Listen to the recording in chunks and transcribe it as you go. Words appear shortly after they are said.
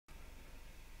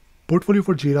Portfolio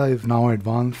for Jira is now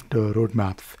advanced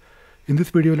roadmaps. In this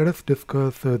video, let us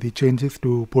discuss the changes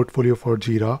to Portfolio for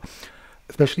Jira,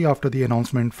 especially after the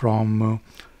announcement from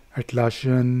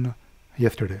Atlassian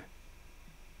yesterday.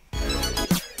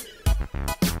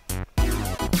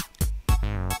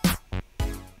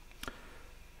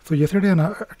 So yesterday,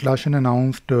 Atlassian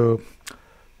announced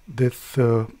this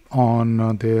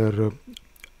on their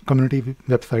community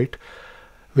website,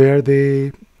 where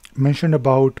they mentioned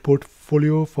about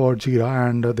Portfolio for Jira,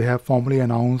 and they have formally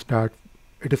announced that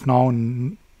it is now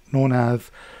known as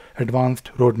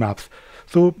Advanced Roadmaps.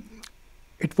 So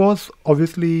it was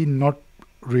obviously not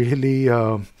really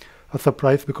a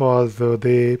surprise, because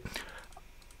they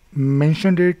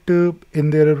mentioned it in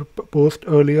their post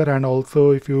earlier, and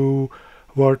also if you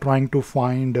were trying to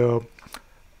find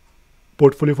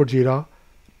Portfolio for Jira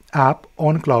app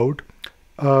on cloud,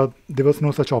 there was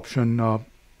no such option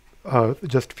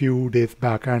just few days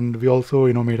back, and we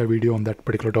also made a video on that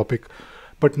particular topic.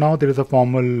 But now there is a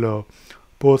formal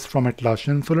post from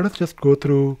Atlassian. So let us just go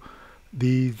through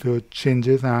these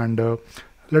changes, and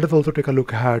let us also take a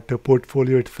look at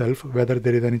Portfolio itself, whether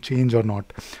there is any change or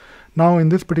not. Now in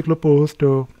this particular post,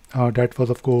 that was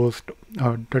of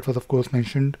course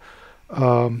mentioned.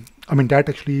 That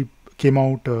actually came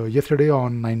out yesterday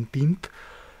on 19th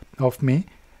of May,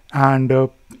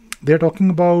 and they're talking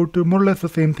about more or less the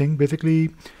same thing. Basically,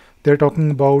 they're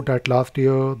talking about that last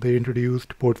year they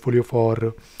introduced Portfolio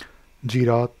for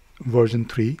Jira version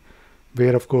 3,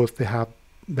 where of course they have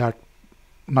that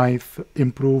nice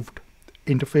improved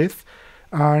interface,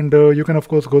 and you can of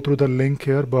course go through the link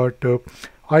here, but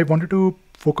I wanted to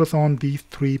focus on these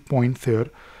 3 points here.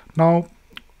 Now,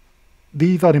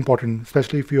 these are important,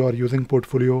 especially if you are using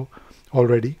Portfolio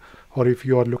already, or if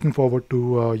you are looking forward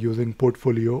to using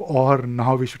Portfolio, or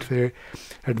now we should say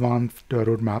advanced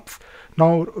roadmaps.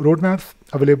 Now, roadmaps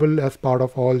available as part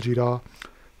of all Jira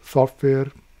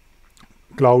software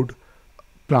cloud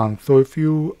plans. So if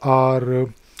you are,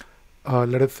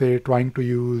 let us say, trying to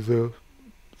use you're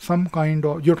trying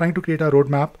to create a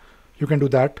roadmap, you can do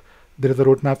that. There is a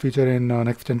roadmap feature in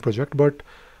Next-Gen project. But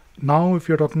now if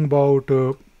you're talking about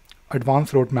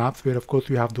advanced roadmaps, where of course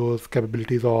you have those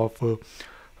capabilities of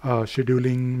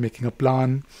scheduling, making a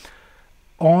plan.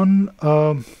 On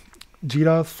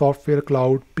Jira Software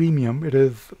Cloud Premium, it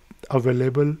is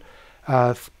available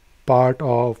as part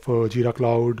of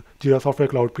Jira Software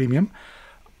Cloud Premium.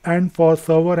 And for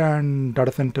server and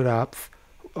data center apps,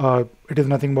 it is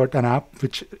nothing but an app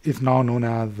which is now known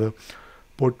as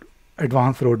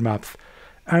Advanced Roadmaps.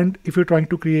 And if you're trying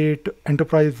to create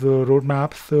enterprise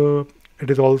roadmaps, it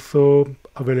is also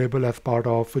available as part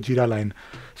of Jira Line.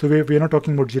 So we're not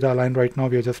talking about Jira Line right now.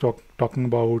 We are just talking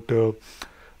about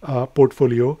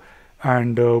Portfolio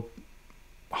and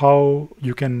how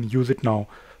you can use it now.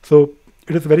 So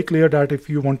it is very clear that if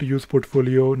you want to use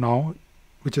Portfolio now,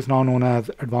 which is now known as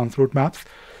Advanced Roadmaps,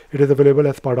 it is available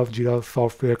as part of Jira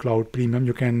Software Cloud Premium.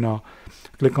 You can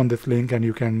click on this link and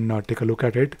you can take a look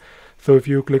at it. So if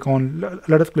you click on,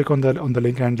 let us click on the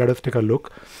link and let us take a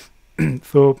look.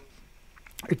 So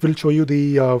it will show you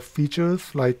the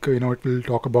features, like it will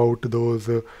talk about those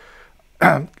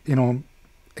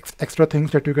extra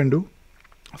things that you can do.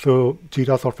 So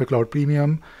Jira Software Cloud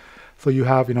Premium, so you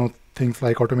have things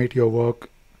like automate your work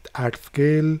at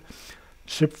scale,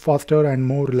 ship faster and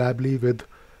more reliably with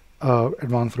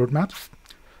advanced roadmaps.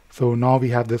 So now we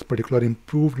have this particular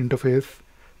improved interface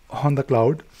on the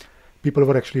cloud. People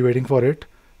were actually waiting for it.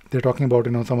 They're talking about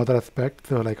some other aspects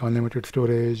like unlimited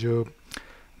storage,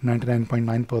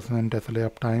 99.9% SLA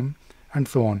uptime, and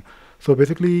so on. So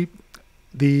basically,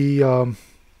 the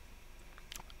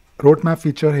roadmap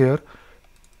feature here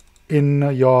in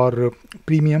your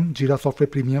premium, Jira Software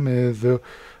Premium, is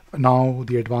now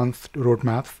the advanced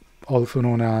roadmaps, also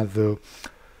known as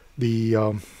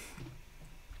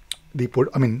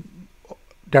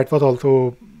that was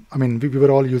also, we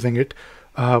were all using it,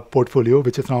 Portfolio,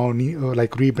 which is now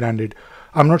rebranded.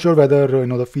 I'm not sure whether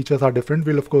the features are different.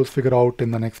 We'll of course figure out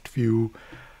in the next few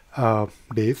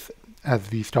days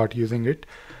as we start using it.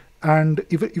 And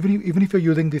even if you're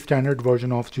using the standard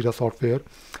version of Jira Software,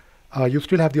 you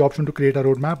still have the option to create a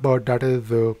roadmap, but that is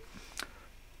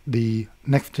the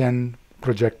next-gen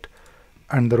project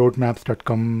and the roadmaps that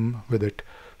come with it.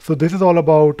 So this is all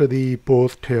about the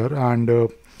post here, and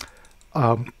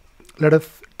let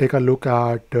us take a look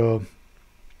at the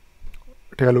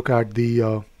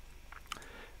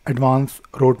Advanced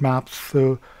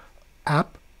Roadmaps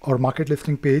app or market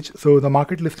listing page. So the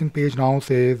market listing page now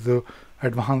says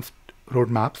Advanced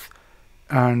Roadmaps,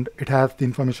 and it has the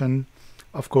information,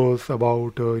 of course,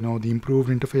 about the improved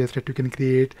interface that you can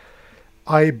create,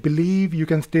 I believe you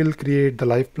can still create the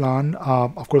live plan.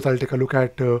 Of course, I'll take a look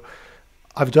at.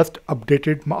 I've just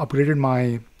upgraded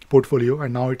my portfolio,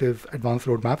 and now it is advanced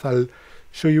roadmaps. I'll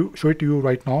show it to you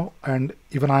right now, and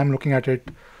even I'm looking at it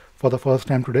for the first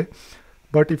time today.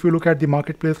 But if you look at the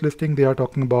marketplace listing, they are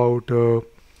talking about the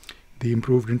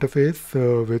improved interface,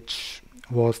 which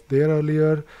was there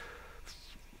earlier.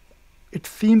 It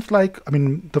seems like, I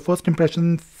mean, the first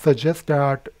impression suggests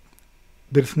that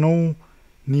there's no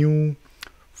new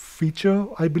feature,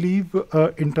 I believe,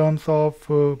 in terms of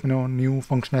new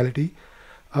functionality.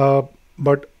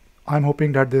 But I'm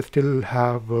hoping that they still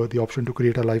have the option to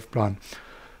create a live plan.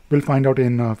 We'll find out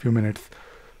in a few minutes.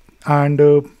 And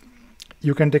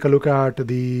you can take a look at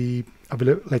the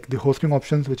hosting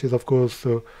options, which is of course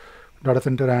data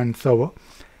center and server.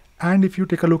 And if you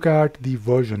take a look at the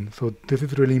version, so this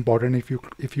is really important. If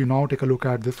you now take a look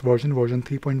at this version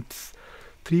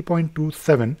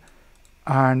 3.27,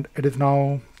 and it is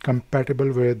now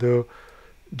compatible with the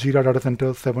Jira Data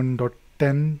Center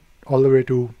 7.10 all the way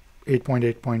to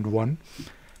 8.8.1.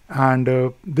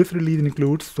 And this release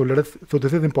includes, so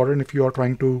this is important if you are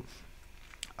trying to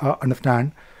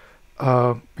understand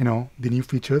the new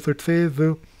features. So it says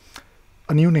a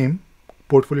new name,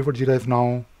 portfolio for Jira is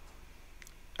now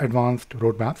advanced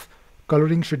roadmaps,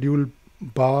 coloring schedule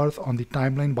bars on the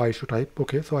timeline by issue type.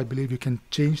 Okay, so I believe you can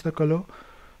change the color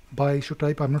by issue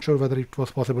type. I'm not sure whether it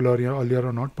was possible earlier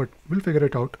or not, but we'll figure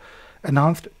it out.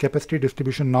 Enhanced capacity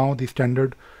distribution, now the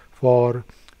standard for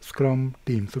Scrum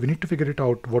teams. So we need to figure it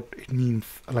out what it means,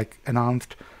 like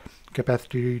enhanced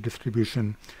capacity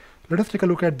distribution. Let us take a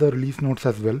look at the release notes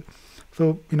as well.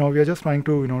 So we are just trying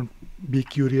to be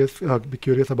curious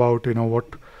about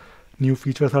what new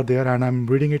features are there, and I'm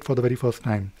reading it for the very first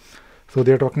time. So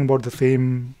they're talking about the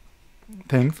same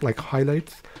things like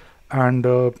highlights, and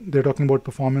they're talking about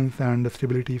performance and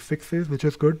stability fixes, which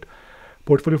is good.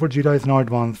 Portfolio for Jira is now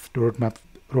advanced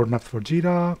roadmaps for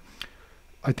Jira.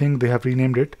 I think they have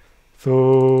renamed it,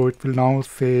 so it will now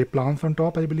say plans on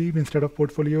top, I believe, instead of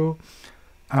portfolio,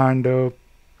 and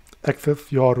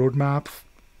access your roadmaps.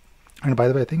 And by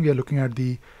the way, I think we are looking at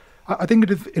the. I think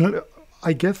it is.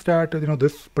 I guess that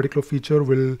this particular feature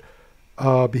will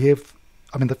behave.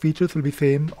 I mean, the features will be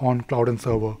same on cloud and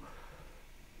server,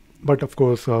 but of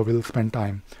course we'll spend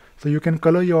time. So you can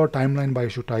color your timeline by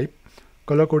issue type.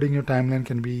 Color coding your timeline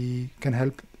can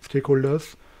help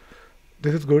stakeholders.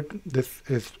 This is good. This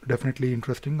is definitely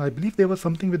interesting. I believe there was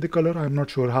something with the color. I'm not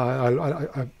sure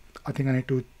how. I think I need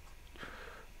to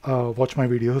watch my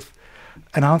videos.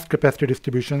 Enhanced capacity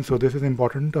distribution. So this is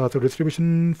important. So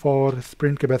distribution for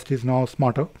sprint capacity is now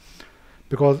smarter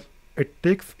because it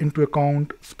takes into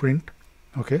account sprint.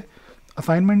 Okay.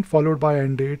 Assignment followed by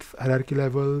end dates, hierarchy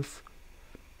levels,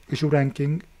 issue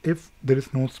ranking if there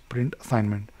is no sprint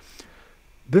assignment.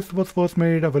 This was first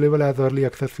made available as early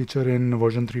access feature in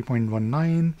version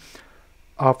 3.19.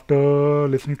 After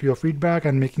listening to your feedback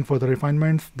and making further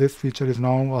refinements, this feature is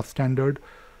now a standard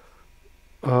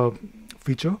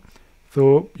feature.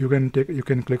 So you can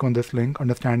click on this link,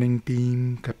 understanding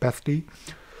team capacity.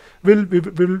 We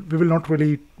will not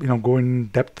really go in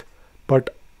depth,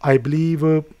 but I believe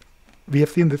we have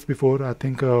seen this before. I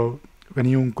think when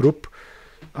you group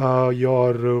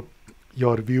your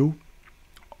view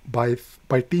by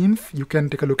teams, you can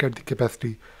take a look at the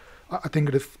capacity. I think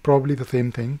it is probably the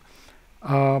same thing,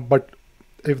 but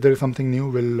if there is something new,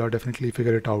 we'll definitely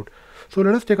figure it out. So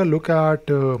let us take a look at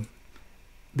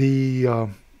the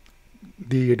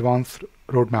advanced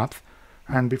roadmaps.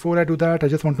 And before I do that, I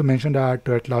just want to mention that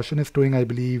Atlassian is doing, I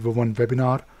believe, one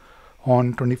webinar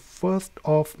on 21st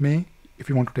of May. If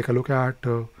you want to take a look at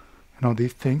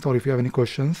these things, or if you have any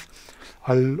questions,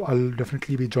 I'll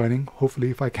definitely be joining,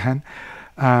 hopefully, if I can.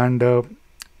 And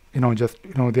they are just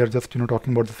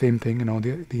talking about the same thing,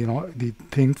 the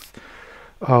things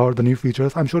or the new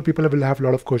features. I'm sure people will have a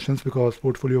lot of questions because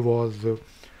portfolio was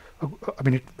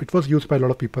it was used by a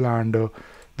lot of people, and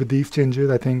with these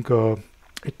changes, I think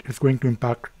it is going to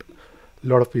impact a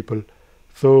lot of people.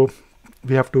 So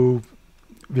we have to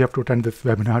attend this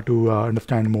webinar to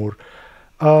understand more.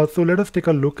 So let us take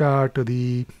a look at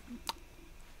the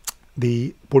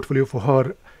portfolio for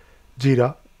her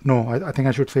Jira. No, I think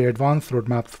I should say advanced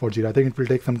roadmaps for Jira. I think it will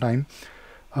take some time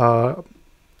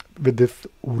with this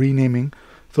renaming.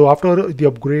 So after the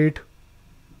upgrade,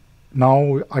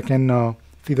 now I can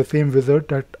see the same wizard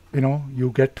that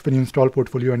you get when you install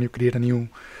portfolio and you create a new.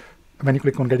 When you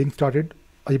click on getting started,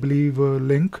 I believe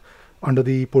link under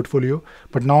the portfolio,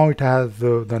 but now it has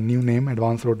the new name,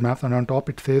 advanced roadmaps, and on top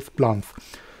it says plans.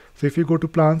 So if you go to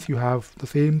plans, you have the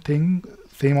same thing,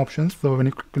 same options. So when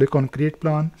you click on create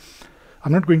plan,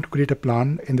 I'm not going to create a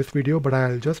plan in this video, but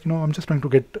I'll just, I'm just trying to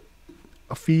get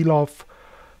a feel of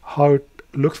how it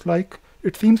looks like.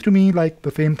 It seems to me like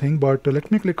the same thing, but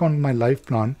let me click on my live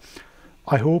plan.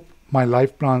 I hope my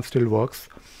live plan still works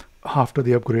after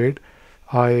the upgrade.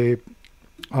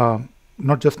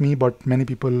 Not just me, but many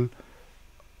people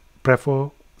prefer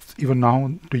even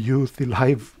now to use the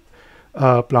live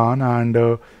plan,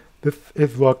 and this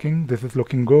is working. This is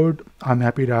looking good. I'm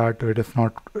happy that it is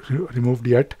not removed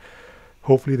yet.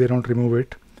 Hopefully they don't remove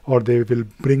it, or they will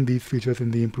bring these features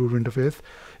in the improved interface.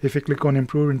 If we click on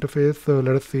improved interface,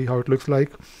 let us see how it looks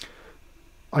like.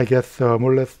 I guess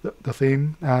more or less the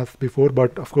same as before,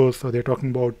 but of course they're talking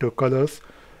about colors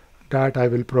that I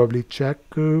will probably check.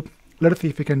 Let us see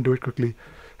if we can do it quickly.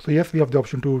 So yes, we have the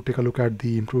option to take a look at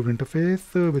the improved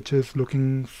interface, which is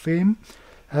looking same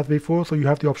as before. So you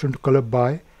have the option to color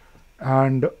by,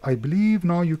 and I believe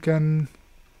now you can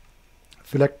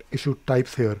select issue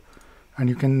types here, and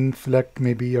you can select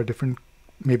maybe a different,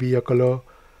 maybe a color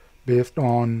based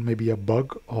on maybe a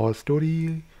bug or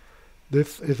story.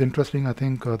 This is interesting. I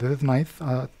think this is nice.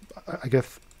 I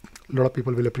guess a lot of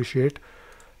people will appreciate.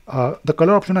 The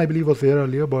color option I believe was there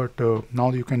earlier, but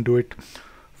now you can do it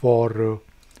for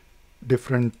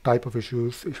different type of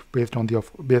issues based on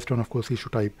of course issue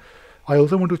type. I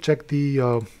also want to check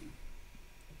the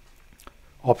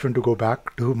option to go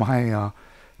back to my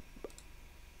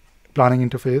planning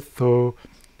interface. So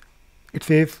it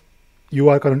says you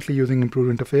are currently using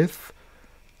improved interface,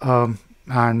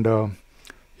 and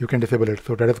you can disable it.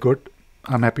 So that is good.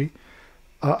 I'm happy.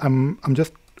 I'm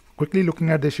just quickly looking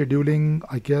at the scheduling.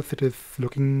 I guess it is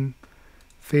looking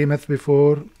same as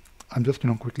before. I'm just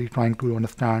quickly trying to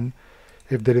understand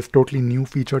if there is totally new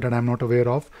feature that I'm not aware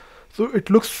of. So it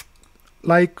looks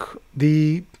like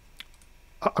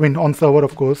on server,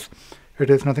 of course, it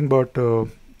is nothing but a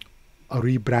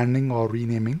rebranding or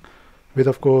renaming with,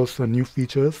 of course, new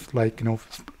features like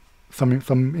some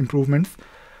improvements,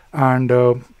 and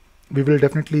we will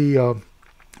definitely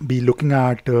be looking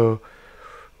at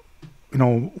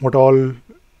what all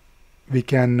we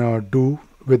can do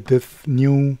with this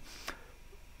new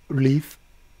release.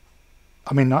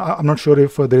 I'm not sure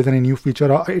if there is any new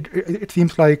feature. It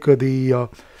seems like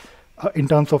in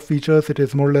terms of features, it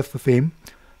is more or less the same.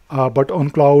 But on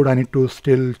cloud, I need to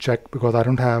still check because I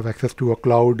don't have access to a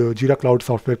cloud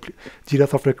Jira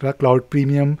Software Cloud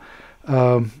Premium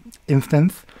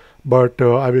instance. But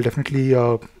I will definitely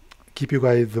keep you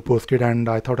guys posted, and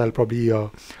I thought I'll probably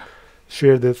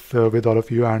share this with all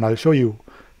of you, and I'll show you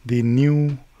the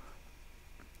new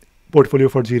portfolio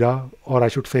for Jira, or I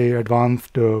should say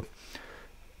advanced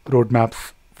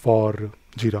roadmaps for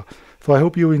Jira. So I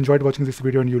hope you enjoyed watching this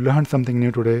video and you learned something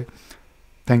new today.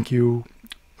 Thank you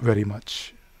very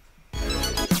much.